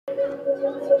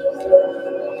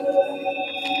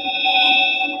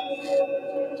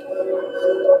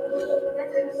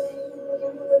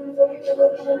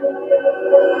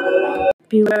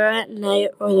Beware at night,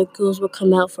 or the ghouls will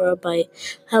come out for a bite.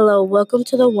 Hello, welcome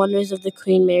to the wonders of the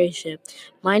Queen Mary ship.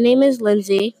 My name is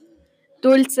Lindsay.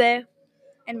 Dulce.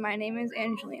 And my name is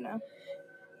Angelina.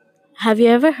 Have you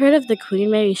ever heard of the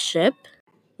Queen Mary ship?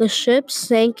 The ship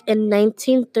sank in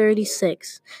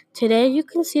 1936. Today you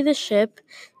can see the ship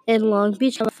in Long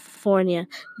Beach, California.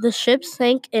 The ship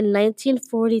sank in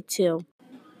 1942.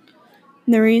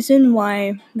 The reason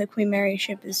why the Queen Mary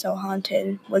ship is so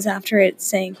haunted was after it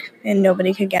sank and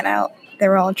nobody could get out. They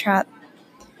were all trapped.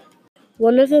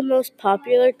 One of the most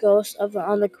popular ghosts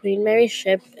on the Queen Mary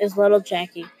ship is Little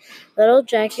Jackie. Little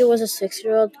Jackie was a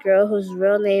 6-year-old girl whose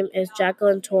real name is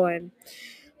Jacqueline Torrin.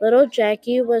 Little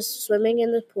Jackie was swimming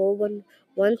in the pool when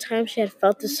one time she had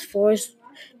felt this force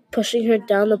pushing her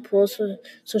down the pool so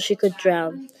she could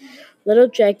drown. Little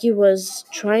Jackie was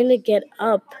trying to get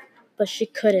up, but she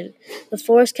couldn't. The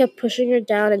force kept pushing her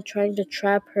down and trying to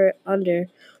trap her under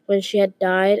when she had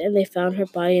died, and they found her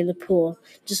body in the pool,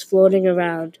 just floating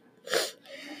around.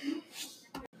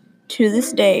 To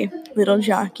this day, Little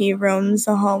Jackie roams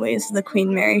the hallways of the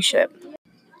Queen Mary ship.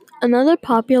 Another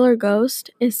popular ghost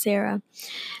is Sarah.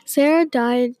 Sarah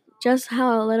died just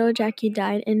how Little Jackie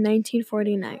died in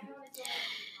 1949.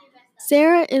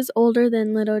 Sarah is older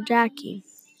than Little Jackie.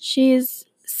 She's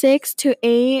 6 to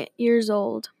 8 years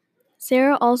old.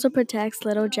 Sarah also protects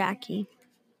Little Jackie.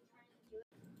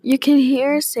 You can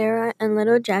hear Sarah and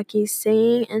Little Jackie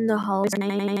singing in the hallways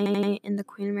in the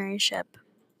Queen Mary ship.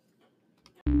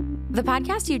 The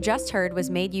podcast you just heard was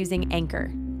made using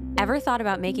Anchor. Ever thought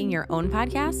about making your own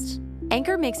podcast?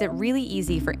 Anchor makes it really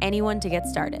easy for anyone to get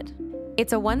started.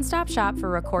 It's a one-stop shop for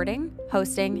recording,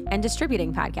 hosting, and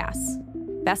distributing podcasts.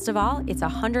 Best of all, it's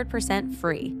 100%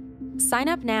 free. Sign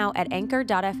up now at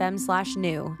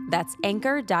anchor.fm/new. That's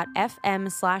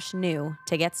anchor.fm/new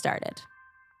to get started.